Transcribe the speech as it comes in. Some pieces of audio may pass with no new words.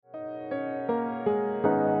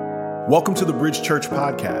Welcome to the Bridge Church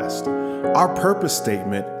podcast. Our purpose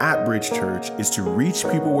statement at Bridge Church is to reach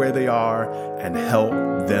people where they are and help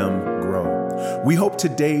them grow. We hope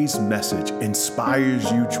today's message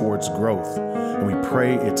inspires you towards growth, and we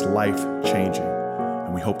pray it's life-changing.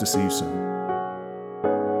 And we hope to see you soon.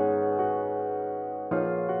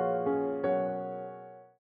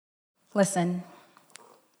 Listen,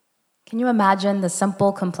 can you imagine the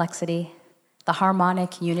simple complexity, the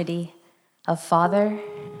harmonic unity of Father,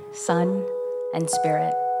 Son, and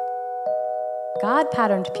Spirit? God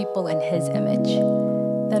patterned people in His image.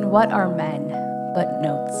 Then what are men but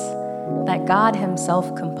notes that God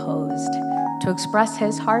Himself composed to express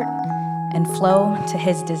His heart and flow to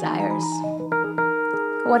His desires?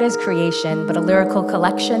 What is creation but a lyrical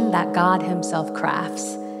collection that God Himself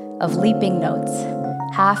crafts of leaping notes,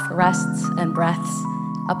 half rests and breaths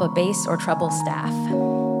up a bass or treble staff?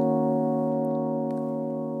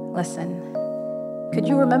 Listen, could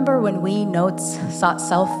you remember when we notes sought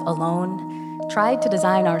self alone, tried to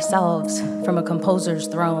design ourselves from a composer's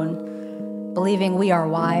throne, believing we are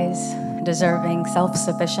wise, deserving,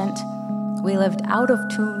 self-sufficient? We lived out of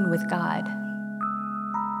tune with God,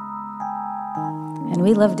 and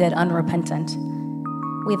we lived it unrepentant.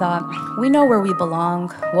 We thought, we know where we belong,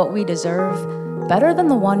 what we deserve, better than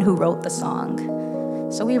the one who wrote the song.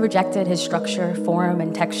 So we rejected his structure, form,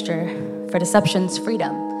 and texture. For deception's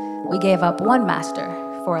freedom, we gave up one master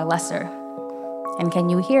for a lesser. And can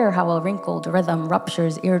you hear how a wrinkled rhythm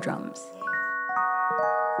ruptures eardrums?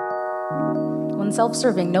 When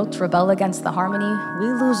self-serving notes rebel against the harmony,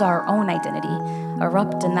 we lose our own identity,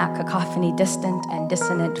 erupt in that cacophony distant and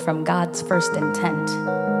dissonant from God's first intent.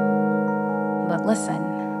 But listen,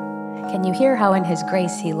 can you hear how in His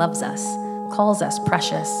grace He loves us, calls us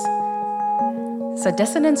precious? So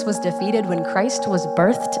dissonance was defeated when Christ was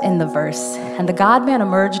birthed in the verse, and the God-man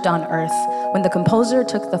emerged on earth when the composer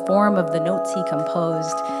took the form of the notes He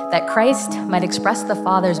composed, that Christ might express the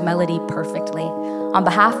Father's melody perfectly, on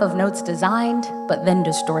behalf of notes designed, but then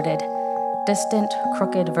distorted, distant,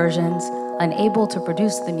 crooked versions, unable to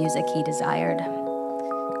produce the music He desired.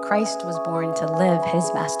 Christ was born to live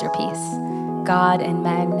His masterpiece, God in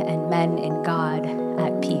men and men in God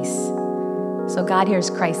at peace. So God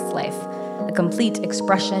hears Christ's life, a complete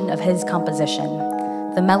expression of His composition,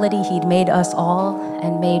 the melody He'd made us all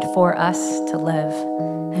and made for us to live.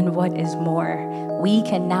 And what is more, we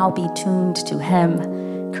can now be tuned to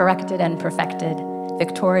Him, corrected and perfected,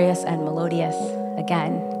 victorious and melodious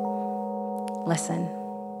again. Listen.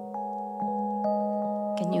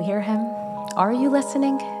 Can you hear Him? Are you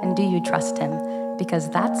listening? And do you trust Him? Because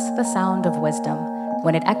that's the sound of wisdom,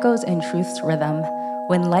 when it echoes in truth's rhythm,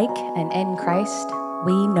 when like and in Christ,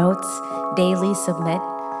 we notes daily submit,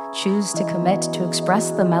 choose to commit to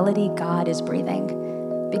express the melody God is breathing,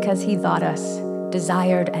 because He thought us,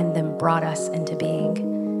 desired, and then brought us into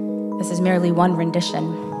being. This is merely one rendition,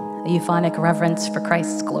 a euphonic reverence for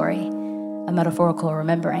Christ's glory, a metaphorical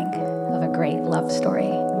remembering of a great love story.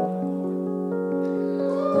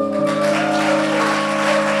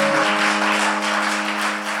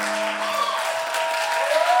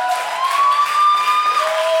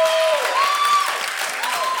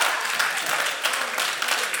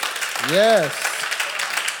 Yes.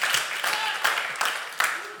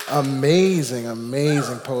 Amazing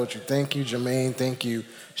poetry. Thank you, Jermaine. Thank you,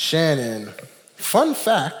 Shannon. Fun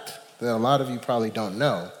fact that a lot of you probably don't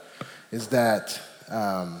know is that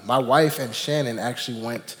my wife and Shannon actually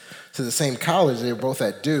went to the same college. They were both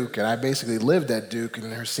at Duke, and I basically lived at Duke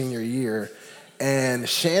in her senior year. And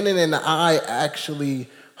Shannon and I actually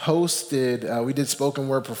hosted, we did spoken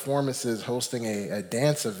word performances hosting a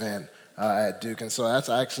dance event at Duke. And so that's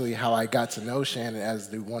actually how I got to know Shannon as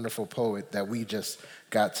the wonderful poet that we just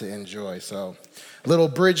got to enjoy. So little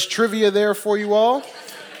Bridge trivia there for you all.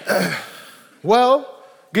 Well,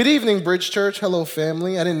 good evening, Bridge Church. Hello,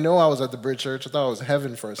 family. I didn't know I was at the Bridge Church. I thought it was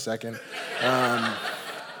heaven for a second.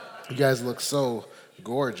 You guys look so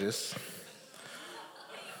gorgeous.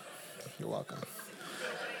 You're welcome.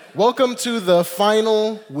 Welcome to the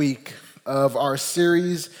final week of our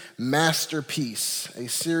series, Masterpiece, a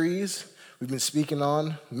series we've been speaking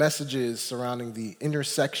on messages surrounding the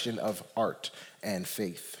intersection of art and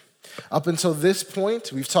faith. Up until this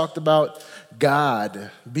point, we've talked about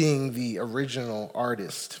God being the original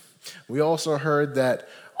artist. We also heard that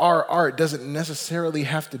our art doesn't necessarily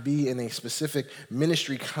have to be in a specific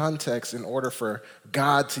ministry context in order for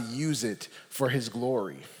God to use it for His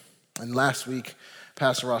glory. And last week,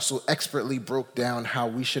 Pastor Russell expertly broke down how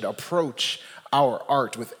we should approach our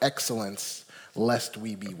art with excellence, lest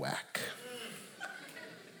we be whack.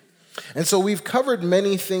 And so we've covered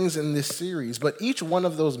many things in this series, but each one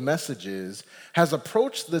of those messages has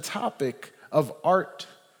approached the topic of art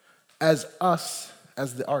as us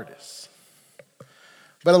as the artists.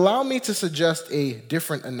 But allow me to suggest a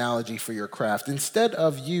different analogy for your craft. Instead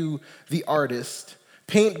of you, the artist,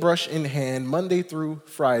 paintbrush in hand, Monday through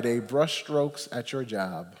Friday, brush strokes at your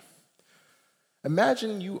job,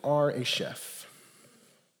 imagine you are a chef,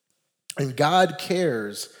 and God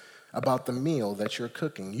cares about the meal that you're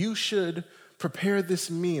cooking. You should prepare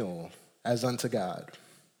this meal as unto God.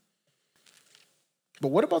 But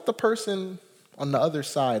what about the person on the other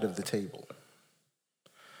side of the table?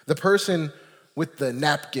 The person with the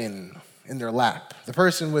napkin in their lap, the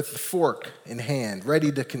person with the fork in hand, ready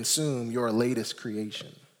to consume your latest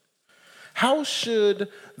creation. How should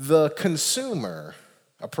the consumer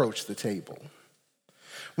approach the table?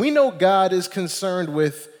 We know God is concerned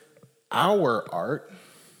with our art,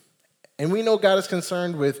 and we know God is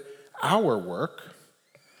concerned with our work.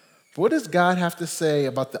 But what does God have to say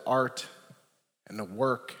about the art and the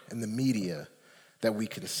work and the media that we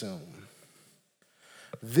consume?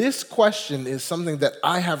 This question is something that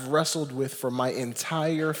I have wrestled with for my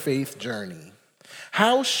entire faith journey.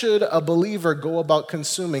 How should a believer go about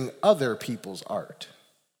consuming other people's art?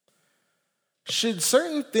 Should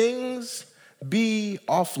certain things be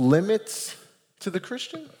off limits to the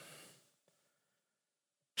Christian?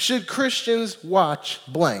 Should Christians watch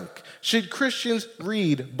blank? Should Christians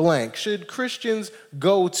read blank? Should Christians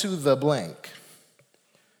go to the blank?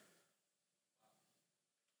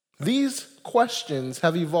 These questions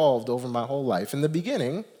have evolved over my whole life. In the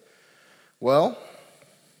beginning, well,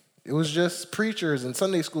 it was just preachers and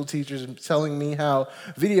Sunday school teachers telling me how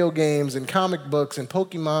video games and comic books and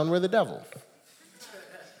Pokemon were the devil.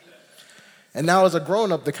 And now as a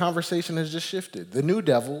grown-up, the conversation has just shifted. The new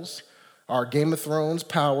devils are Game of Thrones,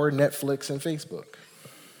 Power, Netflix, and Facebook.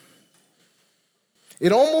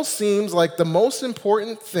 It almost seems like the most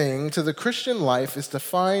important thing to the Christian life is to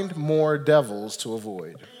find more devils to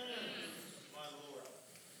avoid.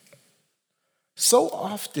 So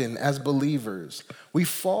often as believers, we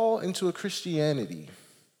fall into a Christianity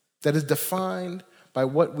that is defined by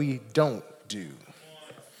what we don't do.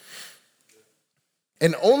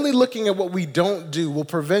 And only looking at what we don't do will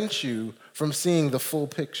prevent you from seeing the full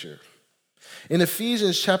picture. In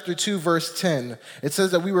Ephesians chapter 2, verse 10, it says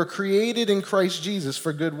that we were created in Christ Jesus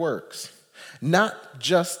for good works, not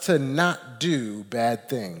just to not do bad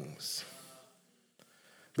things.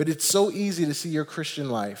 But it's so easy to see your Christian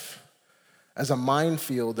life as a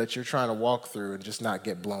minefield that you're trying to walk through and just not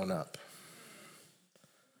get blown up.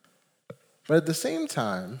 But at the same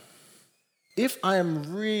time, if I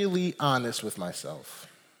am really honest with myself,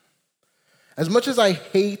 as much as I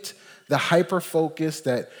hate the hyper-focus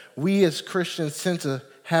that we as Christians tend to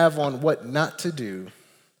have on what not to do,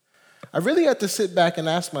 I really had to sit back and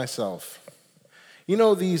ask myself, you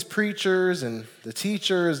know, these preachers and the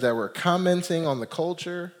teachers that were commenting on the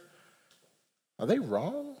culture, are they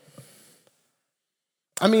wrong?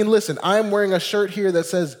 I mean, listen, I'm wearing a shirt here that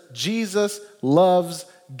says, Jesus loves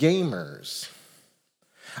gamers.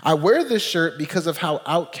 I wear this shirt because of how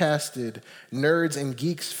outcasted nerds and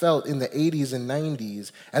geeks felt in the 80s and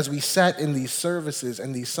 90s as we sat in these services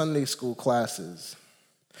and these Sunday school classes.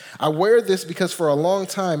 I wear this because for a long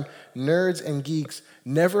time, nerds and geeks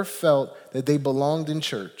never felt that they belonged in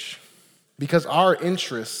church because our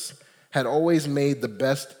interests had always made the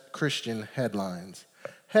best Christian headlines.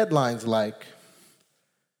 Headlines like,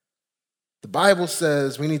 the Bible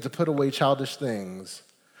says we need to put away childish things,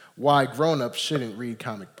 why grown-ups shouldn't read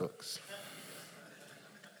comic books.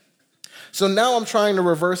 So now I'm trying to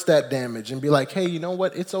reverse that damage and be like, hey, you know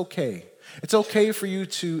what? It's okay. It's okay for you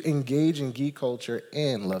to engage in geek culture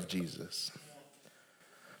and love Jesus.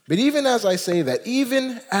 But even as I say that,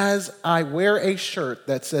 even as I wear a shirt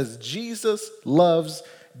that says Jesus loves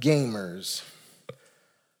gamers,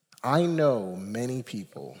 I know many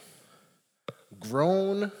people,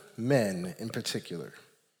 grown men in particular,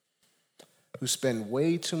 who spend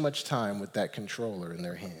way too much time with that controller in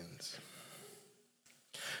their hands.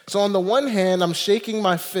 So on the one hand, I'm shaking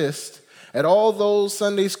my fist at all those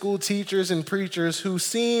Sunday school teachers and preachers who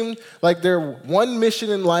seemed like their one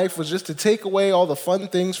mission in life was just to take away all the fun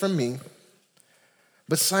things from me.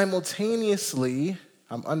 But simultaneously,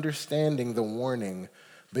 I'm understanding the warning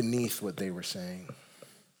beneath what they were saying.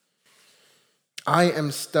 I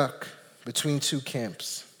am stuck between two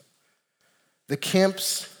camps. The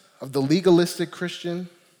camps of the legalistic Christian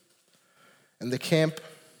and the camp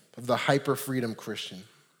of the hyper-freedom Christian.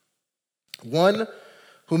 One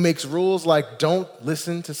who makes rules like don't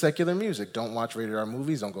listen to secular music, don't watch rated R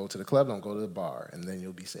movies, don't go to the club, don't go to the bar, and then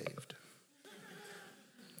you'll be saved.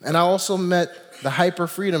 And I also met the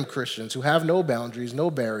hyper-freedom Christians who have no boundaries, no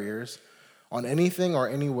barriers on anything or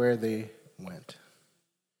anywhere they went.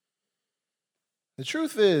 The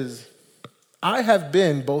truth is, I have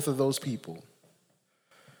been both of those people.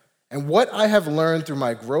 And what I have learned through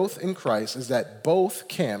my growth in Christ is that both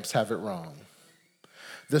camps have it wrong.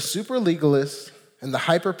 The super legalists and the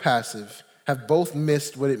hyper passive have both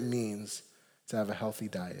missed what it means to have a healthy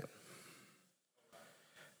diet.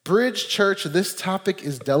 Bridge Church, this topic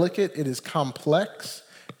is delicate, it is complex,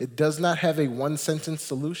 it does not have a one-sentence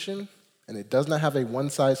solution, and it does not have a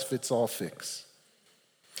one-size-fits-all fix.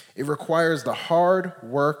 It requires the hard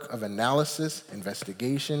work of analysis,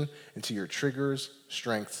 investigation into your triggers,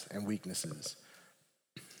 strengths, and weaknesses.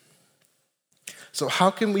 So how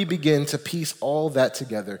can we begin to piece all that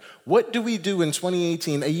together? What do we do in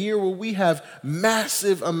 2018, a year where we have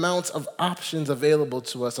massive amounts of options available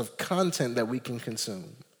to us of content that we can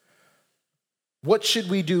consume? What should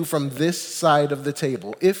we do from this side of the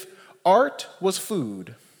table? If art was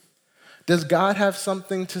food, does God have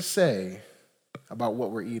something to say about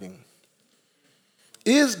what we're eating?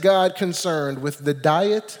 Is God concerned with the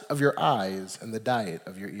diet of your eyes and the diet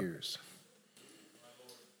of your ears?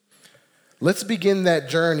 Let's begin that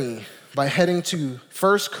journey by heading to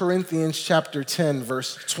 1 Corinthians chapter 10,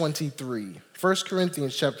 verse 23. 1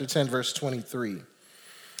 Corinthians chapter 10, verse 23.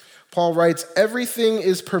 Paul writes, "Everything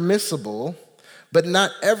is permissible, but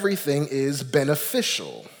not everything is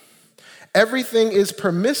beneficial. Everything is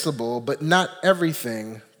permissible, but not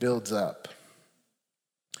everything builds up."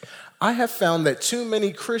 I have found that too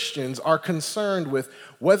many Christians are concerned with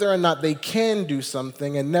whether or not they can do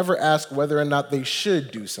something and never ask whether or not they should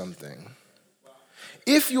do something.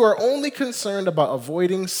 If you are only concerned about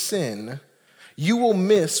avoiding sin, you will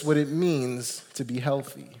miss what it means to be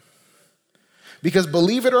healthy. Because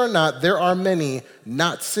believe it or not, there are many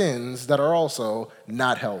not sins that are also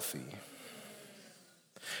not healthy.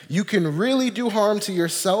 You can really do harm to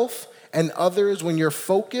yourself and others when your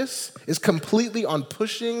focus is completely on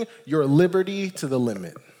pushing your liberty to the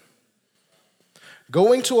limit.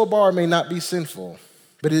 Going to a bar may not be sinful,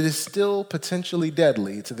 but it is still potentially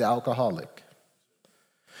deadly to the alcoholic.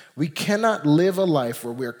 We cannot live a life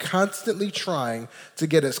where we're constantly trying to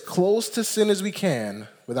get as close to sin as we can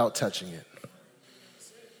without touching it.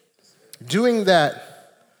 Doing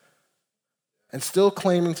that and still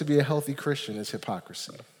claiming to be a healthy Christian is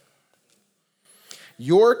hypocrisy.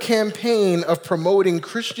 Your campaign of promoting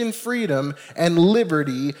Christian freedom and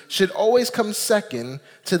liberty should always come second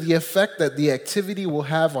to the effect that the activity will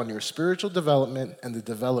have on your spiritual development and the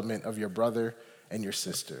development of your brother and your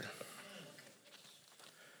sister.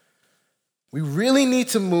 We really need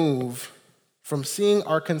to move from seeing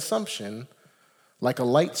our consumption like a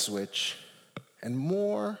light switch and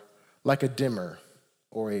more like a dimmer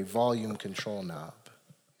or a volume control knob.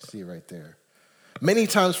 See it right there. Many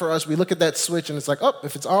times for us, we look at that switch and it's like, up,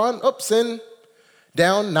 if it's on, up, sin.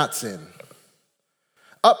 Down, not sin.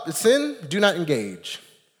 Up, it's sin, do not engage.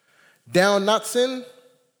 Down, not sin,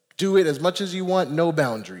 do it as much as you want, no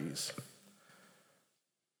boundaries.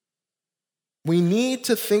 We need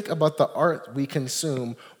to think about the art we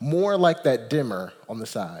consume more like that dimmer on the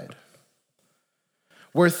side,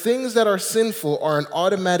 where things that are sinful are an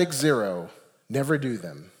automatic 0, never do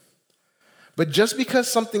them. But just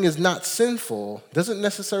because something is not sinful doesn't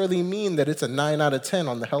necessarily mean that it's a 9 out of 10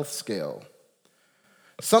 on the health scale.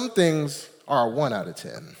 Some things are a 1 out of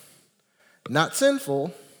 10. Not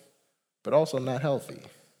sinful, but also not healthy.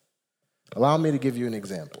 Allow me to give you an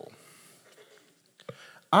example.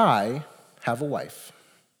 I have a wife.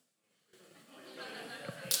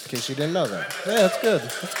 In case you didn't know that. Yeah, that's good.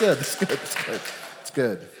 That's good. That's good. That's good. It's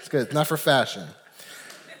good. It's good. It's not for fashion.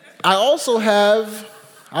 I also have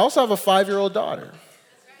a 5-year-old daughter.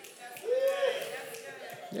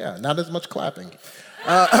 Yeah, not as much clapping.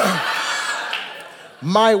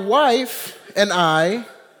 My wife and I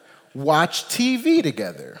watch TV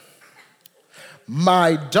together.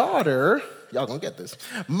 My daughter, y'all gonna get this,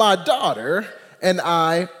 my daughter and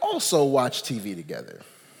I also watch TV together.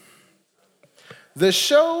 The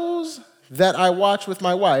shows that I watch with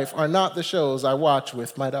my wife are not the shows I watch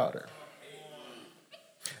with my daughter.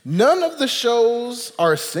 None of the shows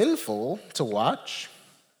are sinful to watch,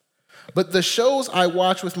 but the shows I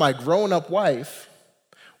watch with my grown-up wife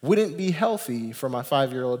wouldn't be healthy for my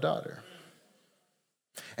 5-year-old daughter.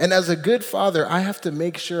 And as a good father, I have to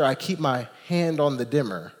make sure I keep my hand on the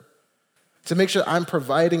dimmer to make sure I'm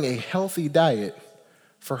providing a healthy diet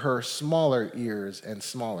for her smaller ears and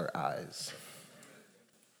smaller eyes.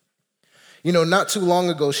 You know, not too long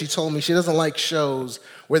ago, she told me she doesn't like shows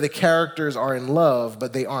where the characters are in love,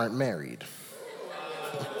 but they aren't married.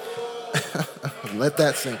 Let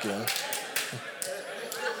that sink in.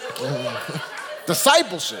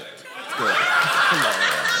 Discipleship. It's good. Come on,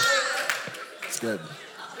 man. It's good.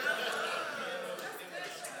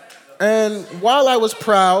 And while I was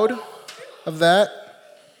proud of that,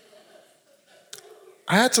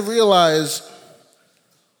 I had to realize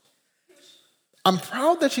I'm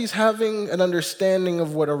proud that she's having an understanding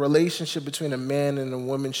of what a relationship between a man and a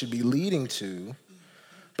woman should be leading to,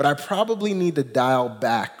 but I probably need to dial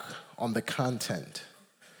back on the content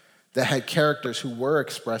that had characters who were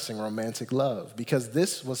expressing romantic love, because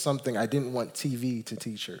this was something I didn't want TV to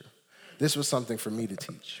teach her. This was something for me to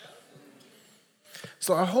teach.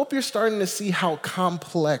 So I hope you're starting to see how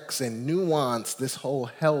complex and nuanced this whole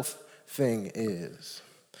health thing is.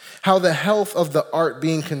 How the health of the art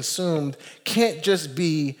being consumed can't just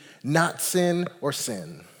be not sin or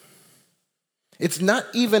sin. It's not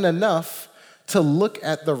even enough to look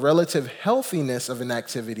at the relative healthiness of an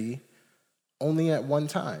activity only at one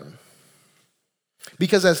time.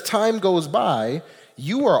 Because as time goes by,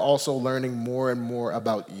 you are also learning more and more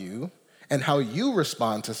about you and how you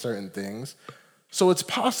respond to certain things. So it's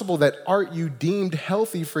possible that art you deemed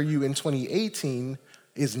healthy for you in 2018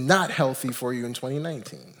 is not healthy for you in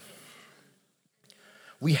 2019.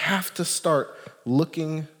 We have to start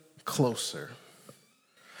looking closer.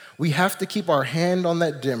 We have to keep our hand on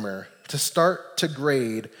that dimmer to start to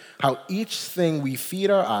grade how each thing we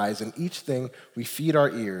feed our eyes and each thing we feed our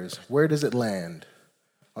ears, where does it land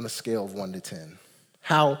on a scale of 1 to 10?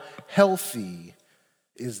 How healthy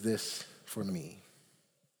is this for me?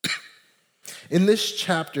 In this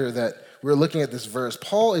chapter that we're looking at this verse,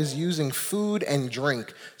 Paul is using food and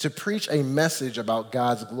drink to preach a message about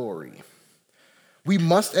God's glory. We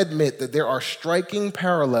must admit that there are striking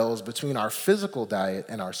parallels between our physical diet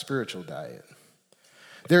and our spiritual diet.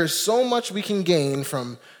 There is so much we can gain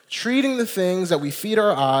from treating the things that we feed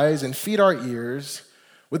our eyes and feed our ears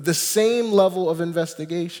with the same level of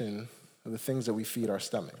investigation of the things that we feed our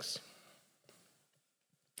stomachs.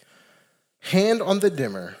 Hand on the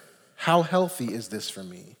dimmer, how healthy is this for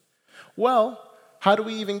me? Well, how do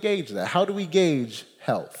we even gauge that? How do we gauge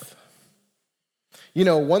health? You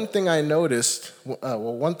know, one thing I noticed,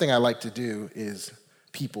 one thing I like to do is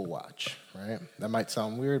people watch, right? That might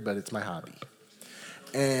sound weird, but it's my hobby.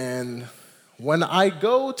 And when I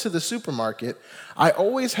go to the supermarket, I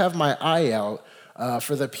always have my eye out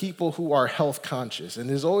for the people who are health conscious, and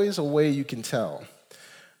there's always a way you can tell.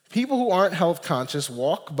 People who aren't health conscious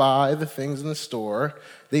walk by the things in the store,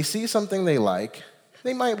 they see something they like,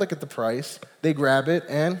 they might look at the price, they grab it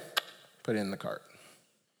and put it in the cart.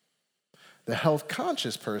 The health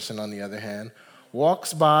conscious person, on the other hand,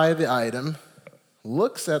 walks by the item,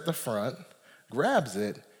 looks at the front, grabs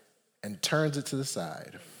it, and turns it to the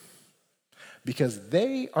side because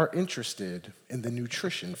they are interested in the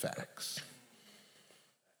nutrition facts.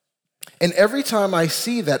 And every time I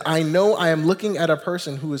see that, I know I am looking at a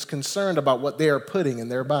person who is concerned about what they are putting in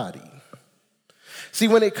their body. See,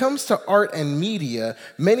 when it comes to art and media,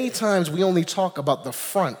 many times we only talk about the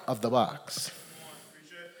front of the box.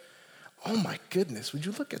 Oh my goodness, would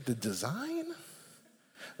you look at the design?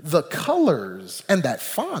 The colors and that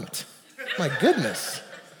font. My goodness.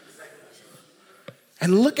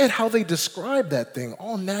 And look at how they describe that thing.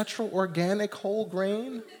 All natural, organic, whole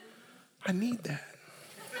grain. I need that.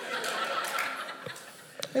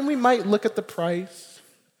 And we might look at the price,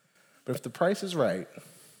 but if the price is right,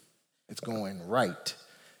 it's going right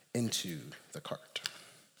into the cart.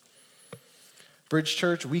 Bridge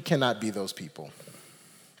Church, we cannot be those people.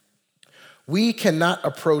 We cannot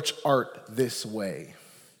approach art this way.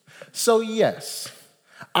 So yes,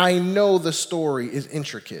 I know the story is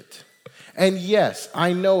intricate. And yes,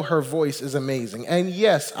 I know her voice is amazing. And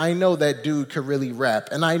yes, I know that dude could really rap.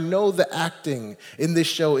 And I know the acting in this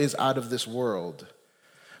show is out of this world.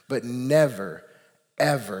 But never,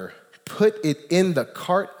 ever put it in the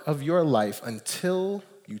cart of your life until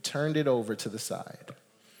you turned it over to the side.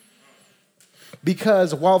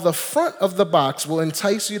 Because while the front of the box will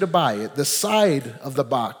entice you to buy it, the side of the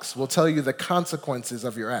box will tell you the consequences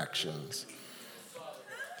of your actions.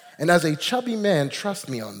 And as a chubby man, trust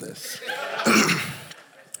me on this.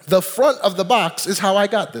 The front of the box is how I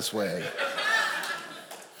got this way.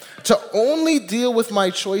 To only deal with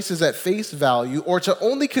my choices at face value or to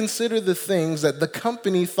only consider the things that the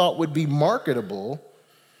company thought would be marketable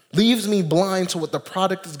leaves me blind to what the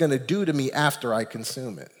product is going to do to me after I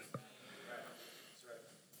consume it.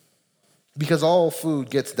 Because all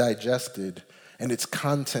food gets digested and its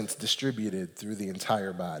contents distributed through the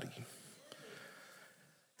entire body.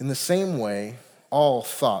 In the same way, all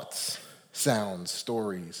thoughts, sounds,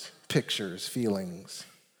 stories, pictures, feelings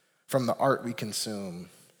from the art we consume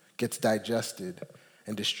gets digested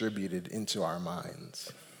and distributed into our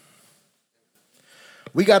minds.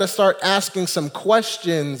 We got to start asking some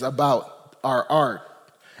questions about our art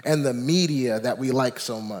and the media that we like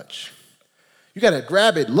so much. You got to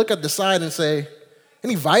grab it, look at the side and say,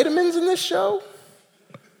 any vitamins in this show?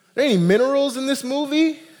 Are there any minerals in this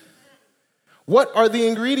movie? What are the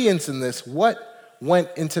ingredients in this? What went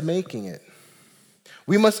into making it?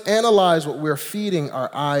 We must analyze what we're feeding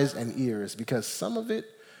our eyes and ears because some of it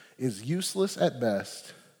is useless at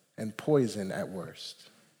best and poison at worst.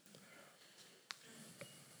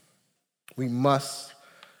 We must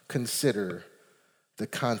consider the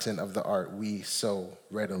content of the art we so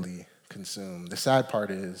readily consume. The sad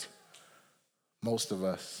part is most of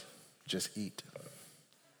us just eat.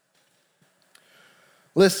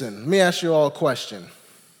 Listen, let me ask you all a question.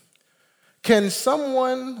 Can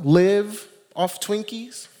someone live off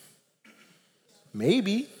Twinkies?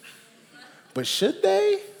 Maybe. But should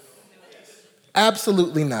they?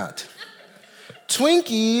 Absolutely not.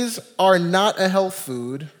 Twinkies are not a health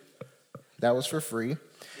food. That was for free.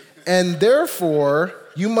 And therefore,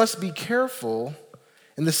 you must be careful.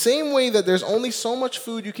 In the same way that there's only so much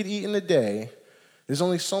food you can eat in a day, there's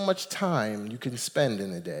only so much time you can spend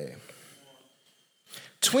in a day.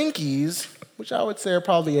 Twinkies, which I would say are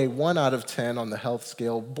probably a 1 out of 10 on the health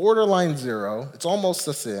scale, borderline 0. It's almost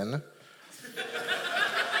a sin.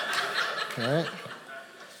 Okay.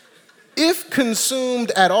 If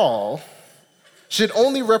consumed at all, should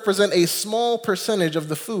only represent a small percentage of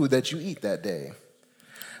the food that you eat that day.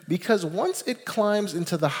 Because once it climbs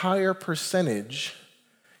into the higher percentage,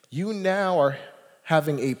 you now are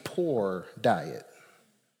having a poor diet.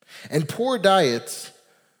 And poor diets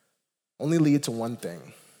only lead to one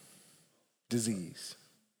thing: disease.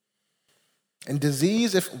 And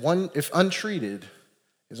disease, if untreated,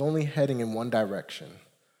 is only heading in one direction: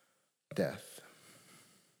 death.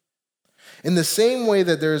 In the same way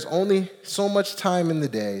that there is only so much time in the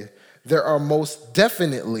day, there are most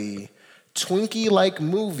definitely Twinkie-like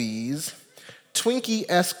movies,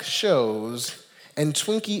 Twinkie-esque shows, and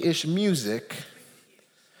Twinkie-ish music,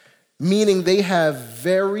 meaning they have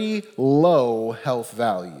very low health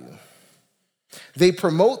value. They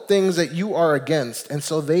promote things that you are against, and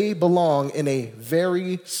so they belong in a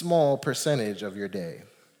very small percentage of your day.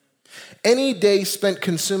 Any day spent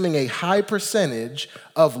consuming a high percentage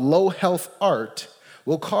of low health art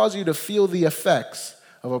will cause you to feel the effects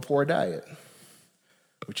of a poor diet,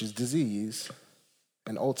 which is disease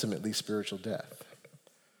and ultimately spiritual death.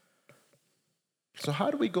 So how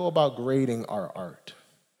do we go about grading our art?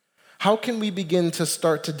 How can we begin to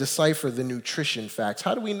start to decipher the nutrition facts?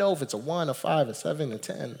 How do we know if it's a 1, a 5, a 7, a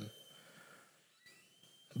 10?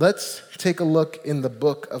 Let's take a look in the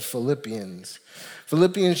book of Philippians.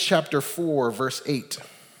 Philippians chapter 4, verse 8.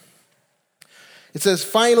 It says,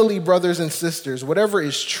 "Finally, brothers and sisters, whatever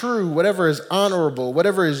is true, whatever is honorable,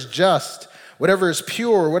 whatever is just, whatever is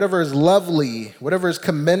pure, whatever is lovely, whatever is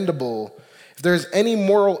commendable, if there is any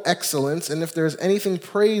moral excellence, and if there is anything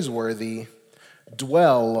praiseworthy,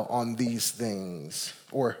 dwell on these things,"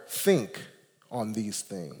 or think on these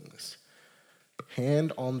things.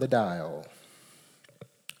 Hand on the dial.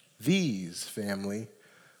 These, family,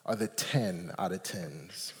 are the 10 out of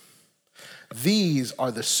 10s. These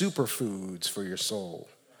are the superfoods for your soul.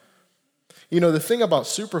 You know, the thing about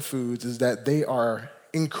superfoods is that they are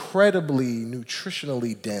incredibly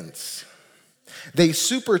nutritionally dense. They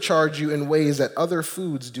supercharge you in ways that other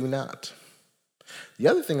foods do not. The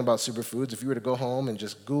other thing about superfoods, if you were to go home and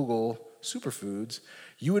just Google superfoods,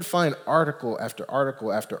 you would find article after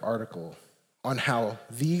article after article on how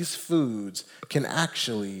these foods can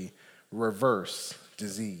actually reverse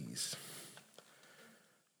disease.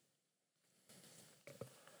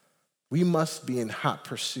 We must be in hot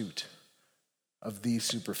pursuit of these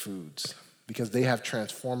superfoods because they have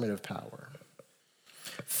transformative power.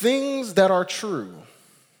 Things that are true.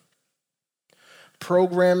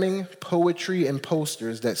 Programming, poetry, and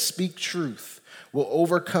posters that speak truth will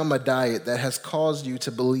overcome a diet that has caused you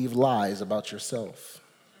to believe lies about yourself.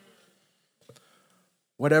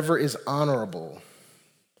 Whatever is honorable.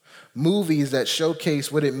 Movies that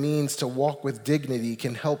showcase what it means to walk with dignity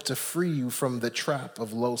can help to free you from the trap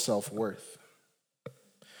of low self-worth.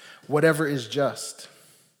 Whatever is just.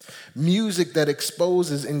 Music that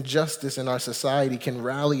exposes injustice in our society can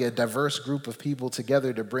rally a diverse group of people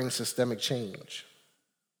together to bring systemic change.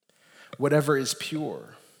 Whatever is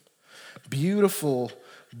pure. Beautiful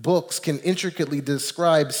books can intricately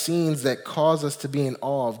describe scenes that cause us to be in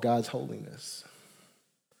awe of God's holiness.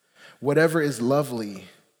 Whatever is lovely.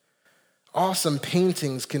 Awesome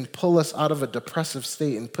paintings can pull us out of a depressive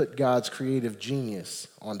state and put God's creative genius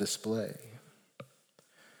on display.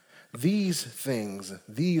 These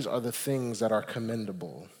are the things that are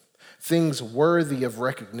commendable, things worthy of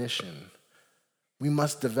recognition. We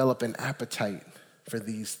must develop an appetite for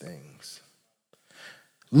these things.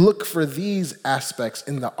 Look for these aspects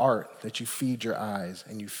in the art that you feed your eyes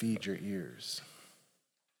and you feed your ears.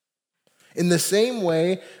 In the same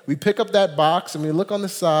way, we pick up that box and we look on the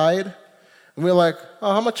side and we're like,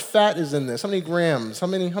 oh, how much fat is in this? How many grams? How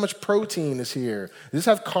much protein is here? Does this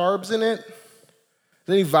have carbs in it? Is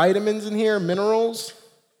there any vitamins in here, minerals?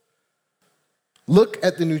 Look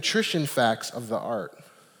at the nutrition facts of the art.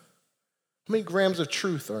 How many grams of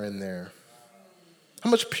truth are in there? How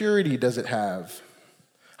much purity does it have?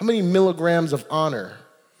 How many milligrams of honor?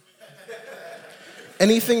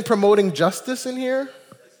 Anything promoting justice in here?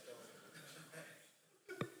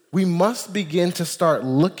 We must begin to start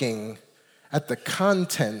looking at the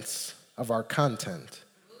contents of our content.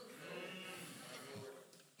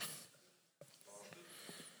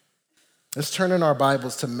 Let's turn in our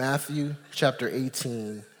Bibles to Matthew chapter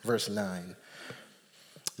 18, verse 9.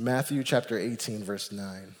 Matthew chapter 18, verse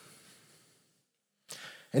 9.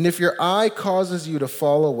 And if your eye causes you to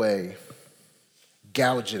fall away,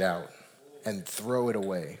 gouge it out and throw it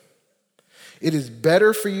away. It is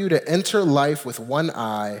better for you to enter life with one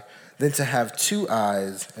eye than to have two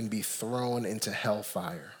eyes and be thrown into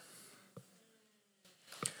hellfire.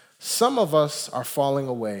 Some of us are falling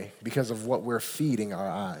away because of what we're feeding our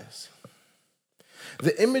eyes.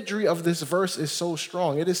 The imagery of this verse is so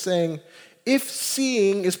strong. It is saying, if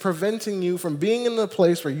seeing is preventing you from being in the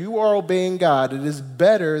place where you are obeying God, it is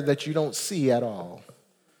better that you don't see at all.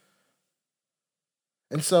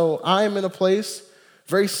 And so I am in a place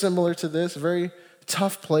very similar to this, very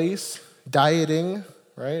tough place, dieting,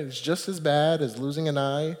 right? It's just as bad as losing an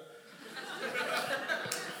eye.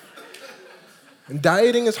 And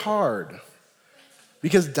dieting is hard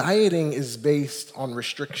because dieting is based on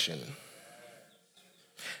restriction.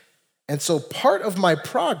 And so part of my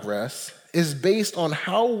progress is based on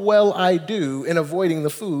how well I do in avoiding the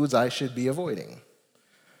foods I should be avoiding.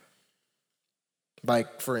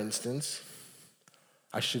 Like, for instance,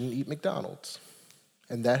 I shouldn't eat McDonald's,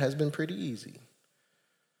 and that has been pretty easy.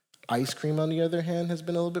 Ice cream, on the other hand, has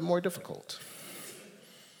been a little bit more difficult.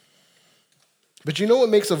 But you know what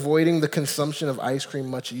makes avoiding the consumption of ice cream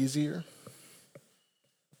much easier?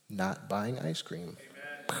 Not buying ice cream.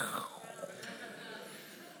 Amen.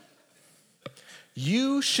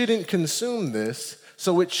 You shouldn't consume this,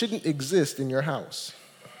 so it shouldn't exist in your house.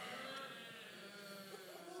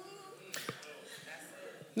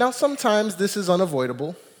 Now, sometimes this is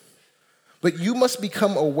unavoidable, but you must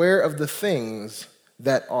become aware of the things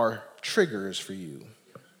that are triggers for you.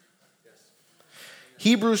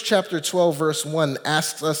 Hebrews chapter 12, verse 1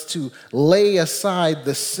 asks us to lay aside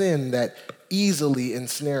the sin that easily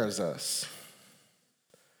ensnares us.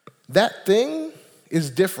 That thing is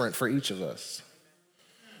different for each of us.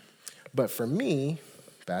 But for me,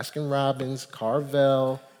 Baskin-Robbins,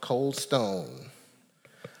 Carvel, Cold Stone,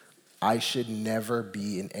 I should never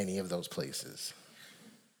be in any of those places.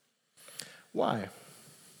 Why?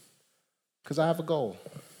 Because I have a goal.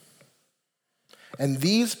 And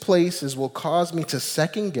these places will cause me to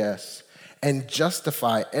second guess and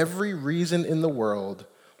justify every reason in the world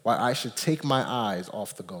why I should take my eyes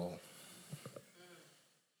off the goal.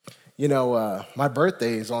 You know, my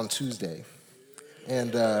birthday is on Tuesday.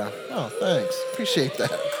 And, oh, thanks. Appreciate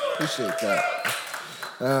that.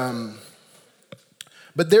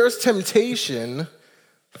 But there's temptation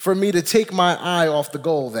for me to take my eye off the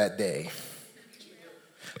goal that day,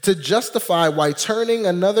 to justify why turning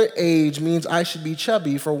another age means I should be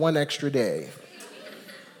chubby for one extra day.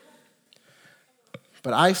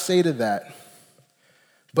 But I say to that,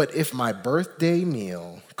 but if my birthday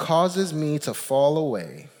meal causes me to fall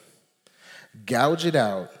away, gouge it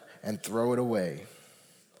out and throw it away.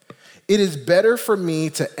 It is better for me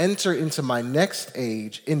to enter into my next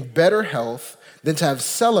age in better health than to have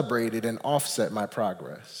celebrated and offset my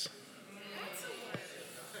progress.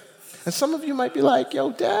 And some of you might be like,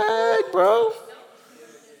 yo, dag, bro,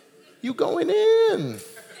 you going in.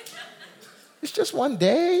 It's just one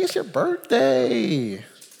day. It's your birthday.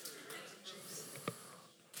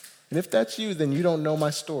 And if that's you, then you don't know my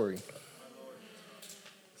story.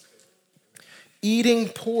 Eating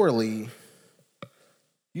poorly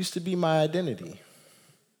used to be my identity.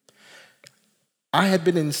 I had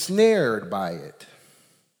been ensnared by it.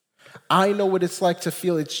 I know what it's like to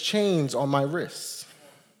feel its chains on my wrists.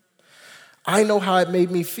 I know how it made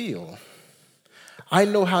me feel. I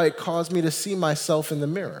know how it caused me to see myself in the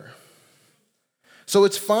mirror. So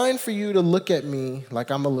it's fine for you to look at me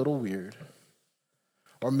like I'm a little weird,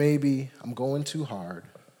 or maybe I'm going too hard.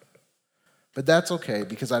 But that's okay,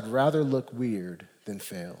 because I'd rather look weird than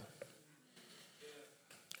fail.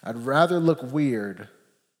 I'd rather look weird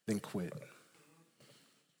than quit.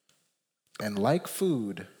 And like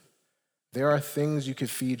food, there are things you could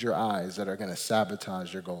feed your eyes that are going to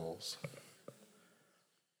sabotage your goals.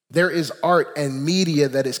 There is art and media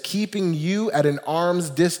that is keeping you at an arm's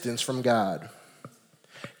distance from God.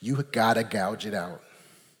 You gotta gouge it out,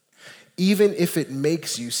 even if it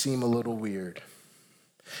makes you seem a little weird.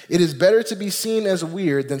 It is better to be seen as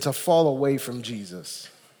weird than to fall away from Jesus.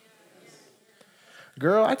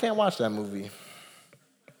 Girl, I can't watch that movie.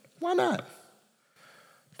 Why not?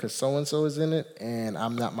 Because so-and-so is in it, and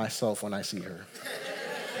I'm not myself when I see her.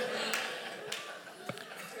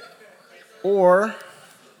 Or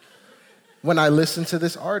when I listen to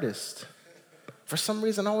this artist, for some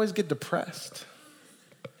reason I always get depressed.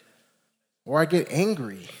 Or I get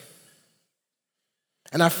angry.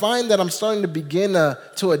 And I find that I'm starting to begin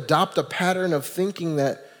to adopt a pattern of thinking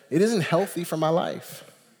that it isn't healthy for my life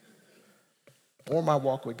or my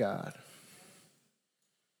walk with God.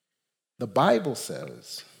 The Bible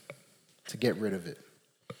says to get rid of it.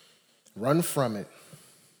 Run from it.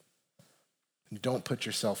 And don't put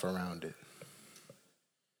yourself around it.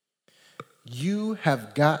 You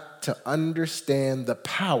have got to understand the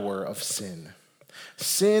power of sin.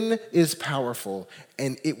 Sin is powerful,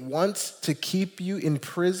 and it wants to keep you in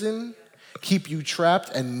prison, keep you trapped,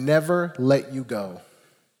 and never let you go.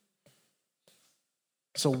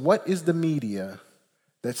 So what is the media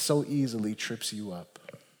that so easily trips you up?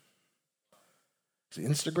 Is it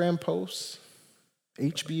Instagram posts,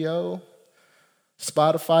 HBO,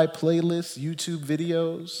 Spotify playlists, YouTube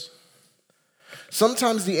videos?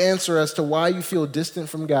 Sometimes the answer as to why you feel distant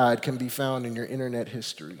from God can be found in your internet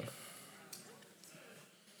history.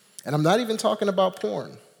 And I'm not even talking about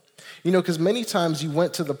porn. You know, because many times you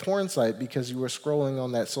went to the porn site because you were scrolling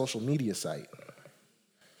on that social media site.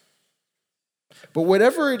 But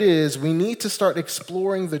whatever it is, we need to start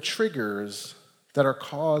exploring the triggers that are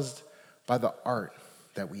caused by the art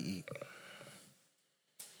that we eat.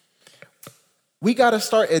 We got to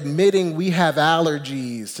start admitting we have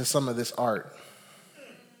allergies to some of this art.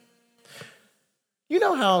 You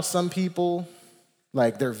know how some people,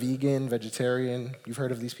 like they're vegan, vegetarian, you've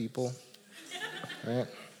heard of these people, right?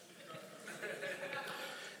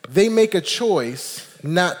 They make a choice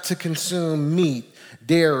not to consume meat,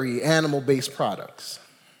 dairy, animal-based products.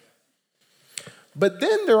 But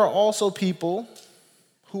then there are also people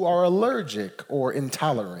who are allergic or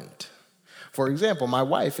intolerant. For example, my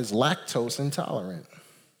wife is lactose intolerant,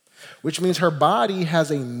 which means her body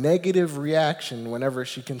has a negative reaction whenever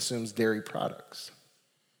she consumes dairy products.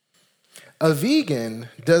 A vegan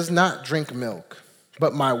does not drink milk,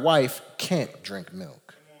 but my wife can't drink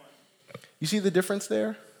milk. You see the difference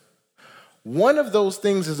there? One of those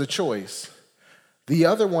things is a choice. The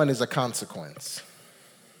other one is a consequence.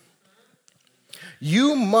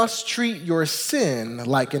 You must treat your sin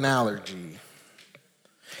like an allergy.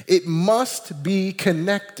 It must be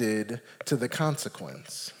connected to the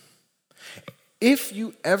consequence. If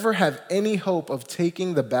you ever have any hope of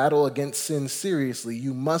taking the battle against sin seriously,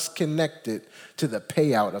 you must connect it to the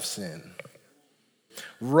payout of sin.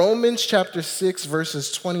 Romans chapter 6,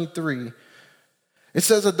 verses 23, it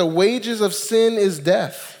says that the wages of sin is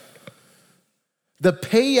death. The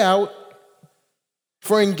payout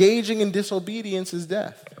for engaging in disobedience is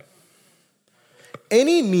death.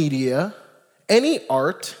 Any media, any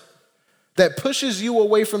art that pushes you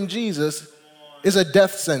away from Jesus is a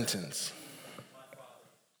death sentence.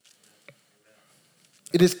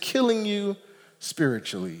 It is killing you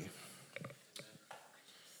spiritually.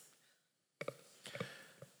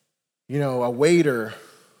 You know, a waiter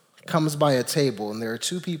comes by a table, and there are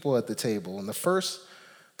two people at the table. And the first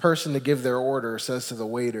person to give their order says to the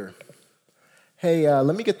waiter, "Hey,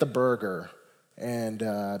 let me get the burger and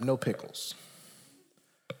no pickles."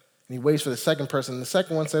 And he waits for the second person. And the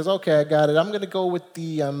second one says, "Okay, I got it. I'm going to go with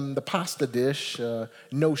the pasta dish,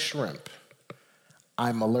 no shrimp.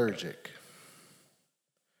 I'm allergic."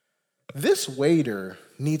 This waiter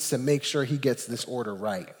needs to make sure he gets this order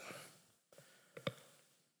right.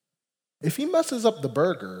 If he messes up the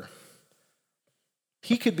burger,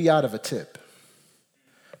 he could be out of a tip.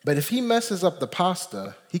 But if he messes up the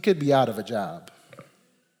pasta, he could be out of a job.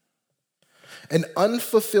 An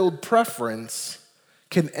unfulfilled preference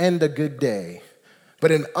can end a good day,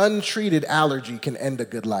 but an untreated allergy can end a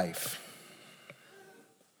good life.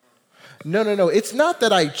 No. It's not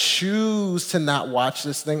that I choose to not watch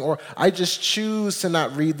this thing or I just choose to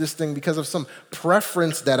not read this thing because of some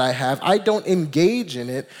preference that I have. I don't engage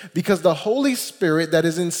in it because the Holy Spirit that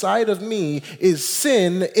is inside of me is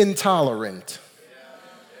sin intolerant.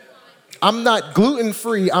 I'm not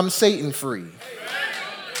gluten-free, I'm Satan-free.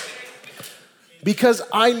 Because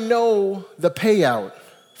I know the payout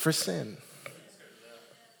for sin.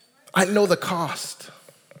 I know the cost.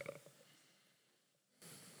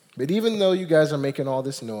 But even though you guys are making all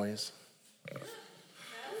this noise,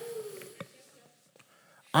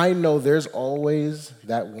 I know there's always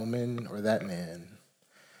that woman or that man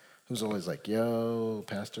who's always like, yo,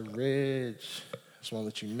 Pastor Rich, I just want to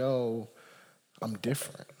let you know I'm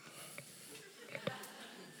different.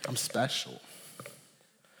 I'm special.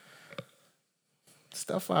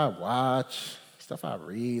 Stuff I watch, stuff I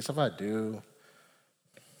read, stuff I do,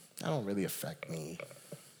 that don't really affect me.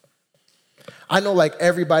 I know like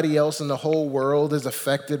everybody else in the whole world is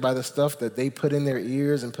affected by the stuff that they put in their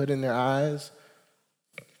ears and put in their eyes,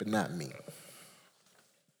 but not me.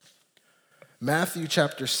 Matthew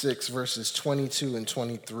chapter 6, verses 22 and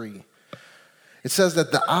 23. It says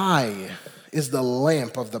that the eye is the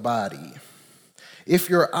lamp of the body. If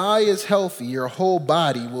your eye is healthy, your whole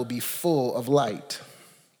body will be full of light.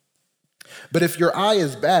 But if your eye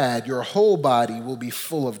is bad, your whole body will be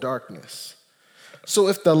full of darkness. So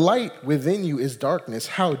if the light within you is darkness,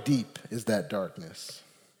 how deep is that darkness?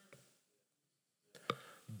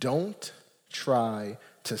 Don't try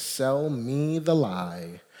to sell me the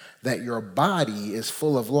lie that your body is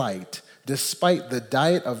full of light, despite the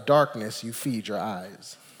diet of darkness you feed your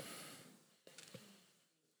eyes.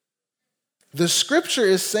 The scripture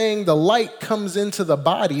is saying the light comes into the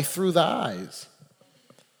body through the eyes.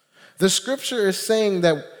 The scripture is saying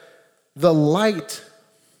that the light,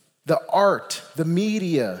 the art, the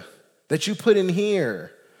media that you put in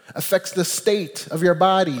here affects the state of your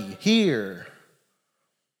body here.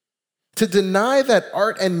 To deny that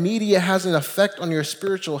art and media has an effect on your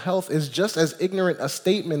spiritual health is just as ignorant a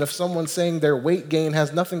statement of someone saying their weight gain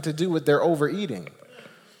has nothing to do with their overeating.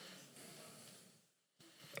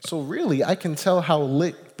 So really, I can tell how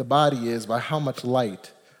lit the body is by how much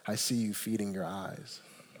light I see you feeding your eyes.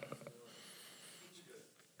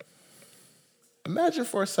 Imagine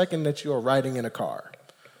for a second that you are riding in a car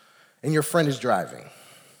and your friend is driving,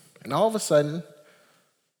 and all of a sudden,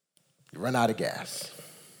 you run out of gas.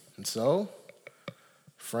 And so,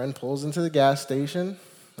 friend pulls into the gas station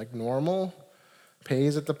like normal,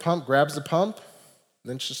 pays at the pump, grabs the pump,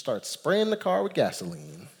 then just starts spraying the car with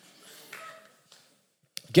gasoline.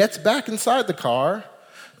 Gets back inside the car,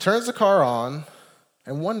 turns the car on,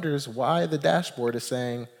 and wonders why the dashboard is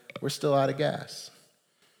saying, we're still out of gas.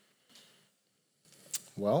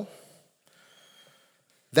 Well,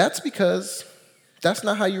 that's because that's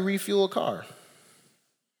not how you refuel a car.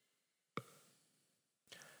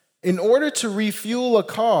 In order to refuel a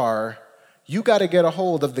car, you got to get a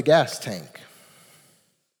hold of the gas tank.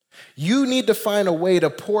 You need to find a way to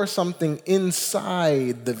pour something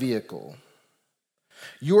inside the vehicle.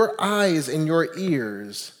 Your eyes and your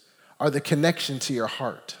ears are the connection to your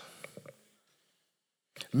heart.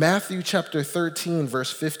 Matthew chapter 13,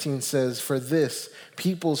 verse 15 says, "For this,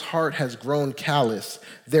 people's heart has grown callous.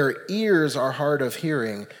 Their ears are hard of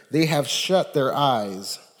hearing. They have shut their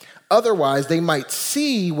eyes. Otherwise, they might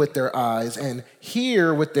see with their eyes and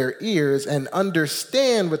hear with their ears and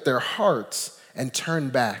understand with their hearts and turn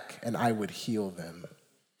back, and I would heal them."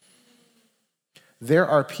 There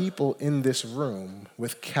are people in this room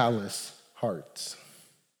with callous hearts.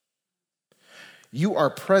 You are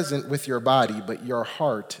present with your body, but your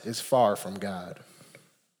heart is far from God.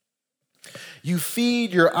 You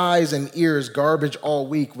feed your eyes and ears garbage all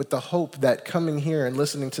week with the hope that coming here and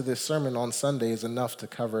listening to this sermon on Sunday is enough to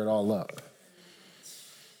cover it all up.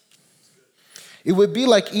 It would be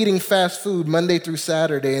like eating fast food Monday through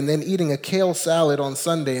Saturday and then eating a kale salad on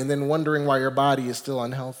Sunday and then wondering why your body is still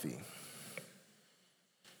unhealthy.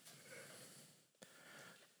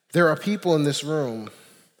 There are people in this room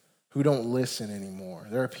who don't listen anymore.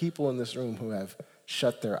 There are people in this room who have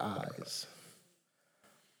shut their eyes.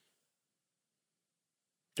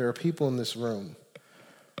 There are people in this room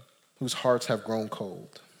whose hearts have grown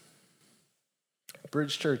cold.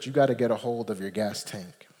 Bridge Church, you got to get a hold of your gas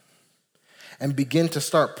tank and begin to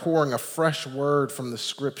start pouring a fresh word from the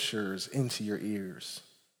scriptures into your ears.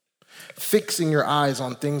 Fixing your eyes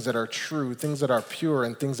on things that are true, things that are pure,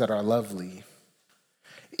 and things that are lovely.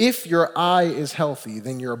 If your eye is healthy,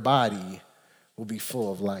 then your body will be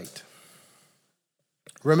full of light.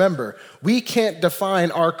 Remember, we can't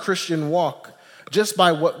define our Christian walk just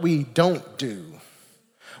by what we don't do.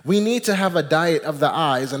 We need to have a diet of the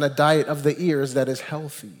eyes and a diet of the ears that is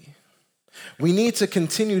healthy. We need to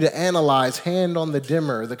continue to analyze hand on the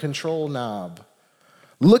dimmer, the control knob,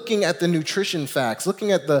 looking at the nutrition facts,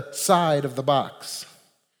 looking at the side of the box.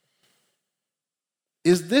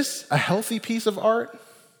 Is this a healthy piece of art?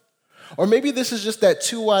 Or maybe this is just that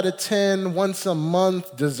 2 out of 10, once a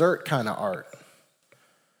month dessert kind of art.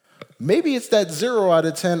 Maybe it's that 0 out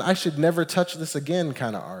of 10, I should never touch this again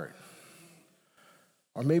kind of art.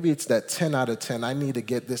 Or maybe it's that 10 out of 10, I need to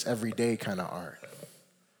get this every day kind of art.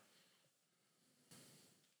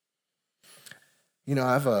 You know,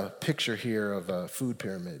 I have a picture here of a food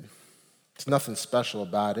pyramid. It's nothing special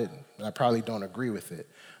about it, and I probably don't agree with it.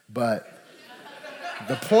 But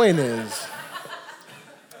the point is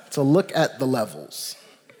to look at the levels.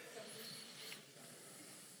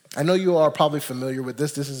 I know you all are probably familiar with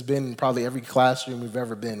this. This has been in probably every classroom we've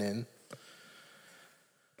ever been in.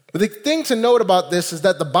 But the thing to note about this is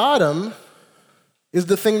that the bottom is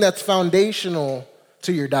the thing that's foundational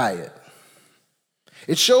to your diet.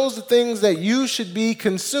 It shows the things that you should be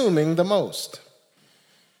consuming the most.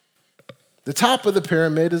 The top of the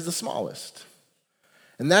pyramid is the smallest.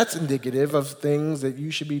 And that's indicative of things that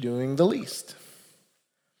you should be doing the least.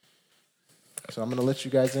 So I'm going to let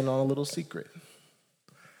you guys in on a little secret.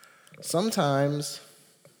 Sometimes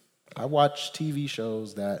I watch TV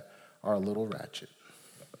shows that are a little ratchet.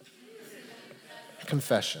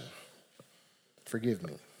 Confession. Forgive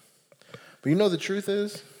me. But you know the truth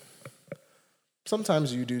is,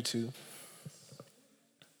 sometimes you do too.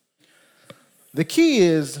 The key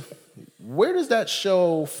is, where does that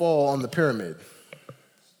show fall on the pyramid?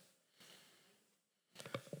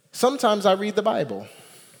 Sometimes I read the Bible,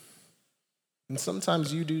 and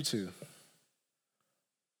sometimes you do too.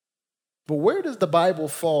 But where does the Bible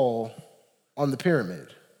fall on the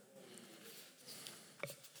pyramid?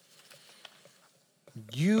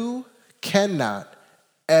 You cannot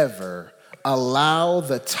ever allow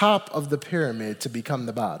the top of the pyramid to become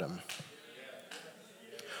the bottom,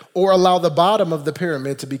 or allow the bottom of the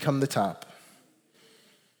pyramid to become the top.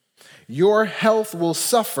 Your health will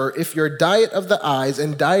suffer if your diet of the eyes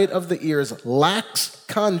and diet of the ears lacks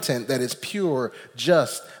content that is pure,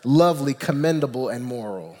 just, lovely, commendable, and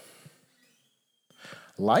moral.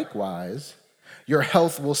 Likewise, your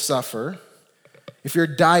health will suffer if your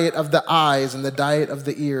diet of the eyes and the diet of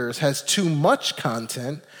the ears has too much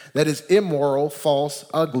content that is immoral, false,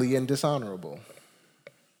 ugly, and dishonorable.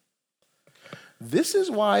 This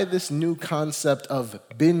is why this new concept of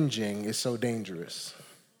binging is so dangerous.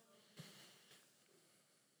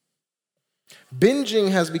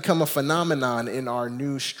 Binging has become a phenomenon in our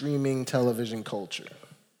new streaming television culture.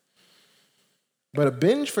 But a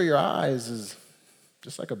binge for your eyes is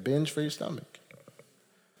just like a binge for your stomach.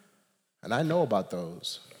 And I know about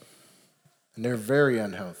those. And they're very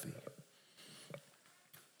unhealthy.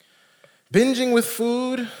 Binging with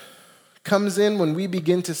food comes in when we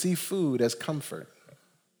begin to see food as comfort.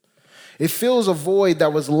 It fills a void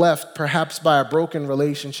that was left perhaps by a broken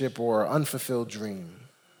relationship or unfulfilled dream.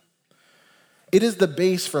 It is the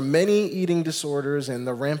base for many eating disorders and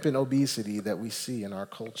the rampant obesity that we see in our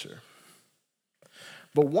culture.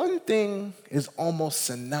 But one thing is almost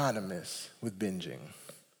synonymous with binging,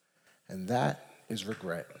 and that is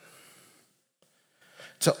regret.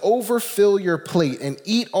 To overfill your plate and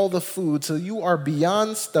eat all the food till you are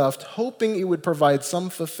beyond stuffed, hoping it would provide some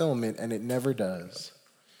fulfillment, and it never does.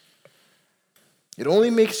 It only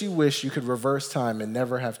makes you wish you could reverse time and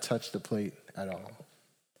never have touched the plate at all.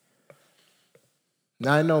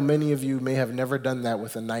 Now, I know many of you may have never done that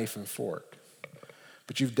with a knife and fork,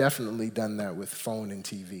 but you've definitely done that with phone and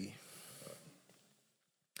TV.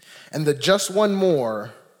 And the just one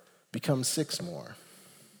more becomes 6 more.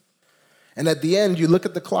 And at the end, you look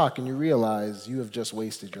at the clock and you realize you have just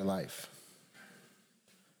wasted your life.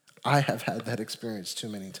 I have had that experience too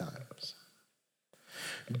many times.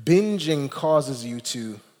 Binging causes you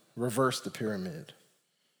to reverse the pyramid.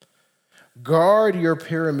 Guard your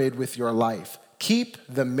pyramid with your life. Keep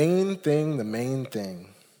the main thing the main thing.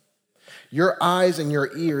 Your eyes and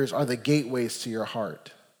your ears are the gateways to your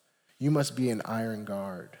heart. You must be an iron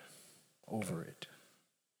guard over it.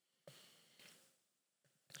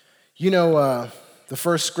 You know, the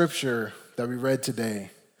first scripture that we read today,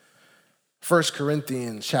 1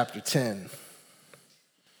 Corinthians chapter 10,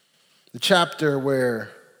 the chapter where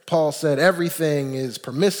Paul said everything is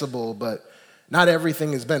permissible, but not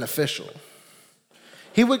everything is beneficial.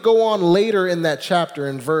 He would go on later in that chapter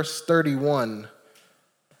in verse 31,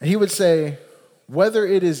 and he would say, whether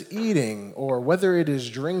it is eating or whether it is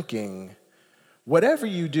drinking, whatever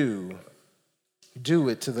you do, do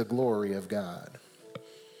it to the glory of God.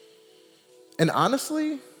 And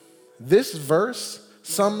honestly, this verse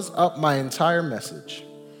sums up my entire message.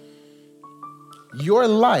 Your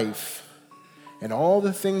life and all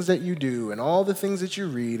the things that you do and all the things that you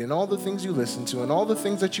read and all the things you listen to and all the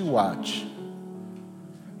things that you watch,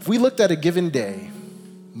 if we looked at a given day,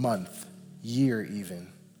 month, year even,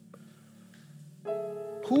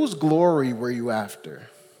 Whose glory were you after?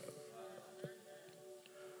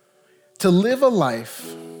 To live a life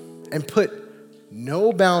and put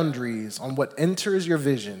no boundaries on what enters your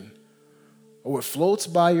vision or what floats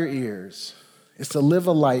by your ears is to live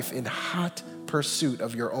a life in hot pursuit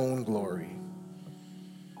of your own glory.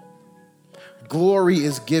 Glory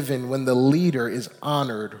is given when the leader is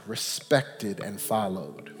honored, respected, and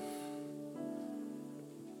followed.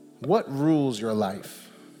 What rules your life?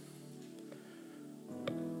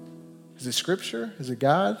 Is it scripture? Is it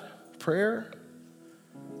God? Prayer?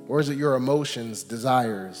 Or is it your emotions,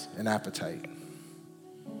 desires, and appetite?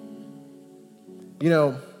 You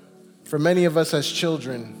know, for many of us as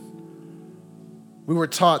children, we were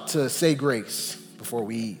taught to say grace before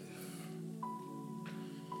we eat.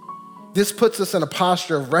 This puts us in a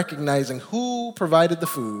posture of recognizing who provided the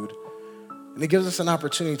food, and it gives us an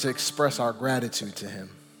opportunity to express our gratitude to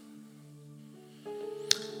him.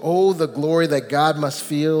 Oh, the glory that God must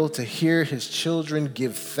feel to hear his children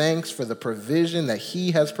give thanks for the provision that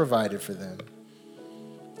he has provided for them.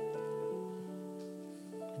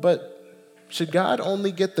 But should God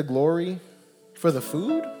only get the glory for the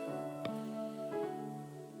food?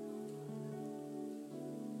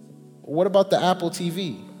 What about the Apple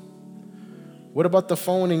TV? What about the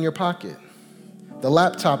phone in your pocket? The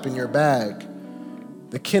laptop in your bag?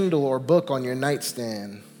 The Kindle or book on your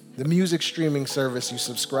nightstand? The music streaming service you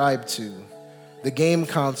subscribe to? The game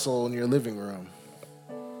console in your living room?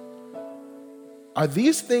 Are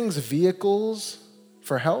these things vehicles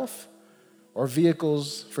for health or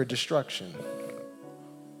vehicles for destruction?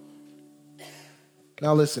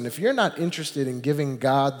 Now listen, if you're not interested in giving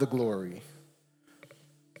God the glory,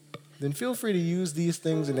 then feel free to use these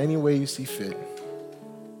things in any way you see fit.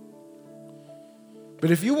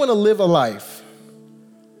 But if you want to live a life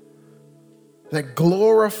that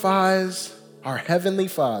glorifies our Heavenly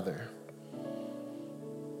Father,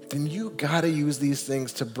 then you gotta use these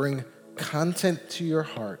things to bring content to your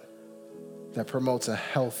heart that promotes a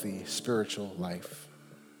healthy spiritual life.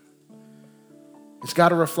 It's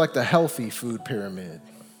gotta reflect a healthy food pyramid.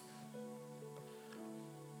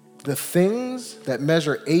 The things that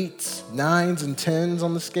measure 8s, 9s, and 10s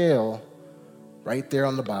on the scale, right there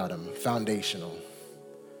on the bottom, foundational.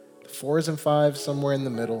 The 4s and 5s somewhere in the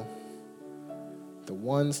middle. The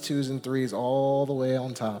 1s, 2s, and 3s all the way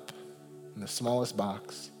on top in the smallest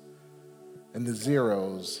box. And the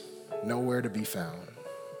 0s nowhere to be found.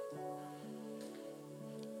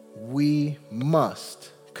 We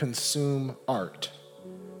must consume art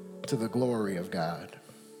to the glory of God.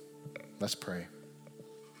 Let's pray.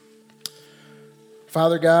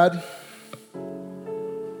 Father God,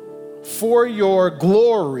 for your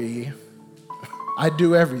glory, I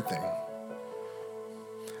do everything.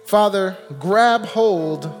 Father, grab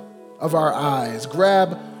hold of our eyes,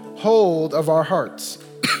 grab hold of our hearts.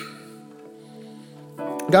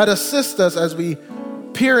 God, assist us as we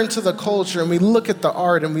peer into the culture and we look at the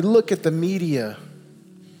art and we look at the media.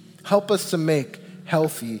 Help us to make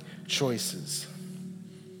healthy choices.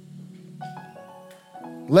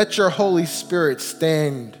 Let your Holy Spirit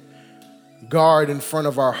stand guard in front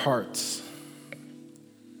of our hearts.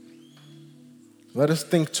 Let us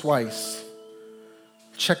think twice.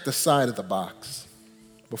 Check the side of the box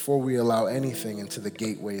before we allow anything into the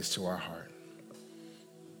gateways to our heart.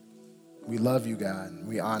 We love you, God.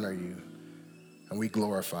 We honor you, and we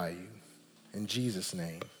glorify you. In Jesus'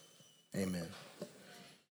 name, amen.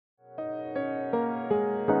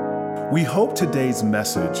 We hope today's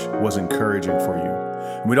message was encouraging for you.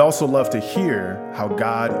 We'd also love to hear how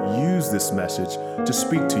God used this message to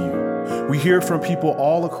speak to you. We hear from people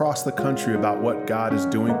all across the country about what God is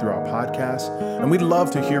doing through our podcast, and we'd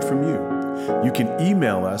love to hear from you. You can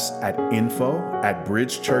email us at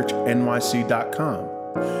info@bridgechurchnyc.com.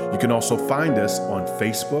 You can also find us on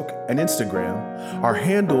Facebook and Instagram. Our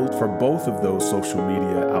handle for both of those social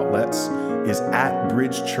media outlets is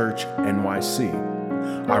 @bridgechurchnyc.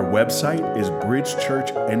 Our website is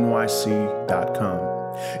bridgechurchnyc.com.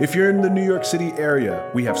 If you're in the New York City area,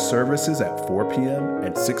 we have services at 4 p.m.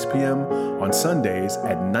 and 6 p.m. on Sundays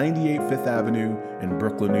at 98 Fifth Avenue in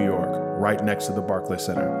Brooklyn, New York, right next to the Barclays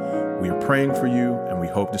Center. We are praying for you, and we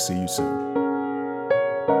hope to see you soon.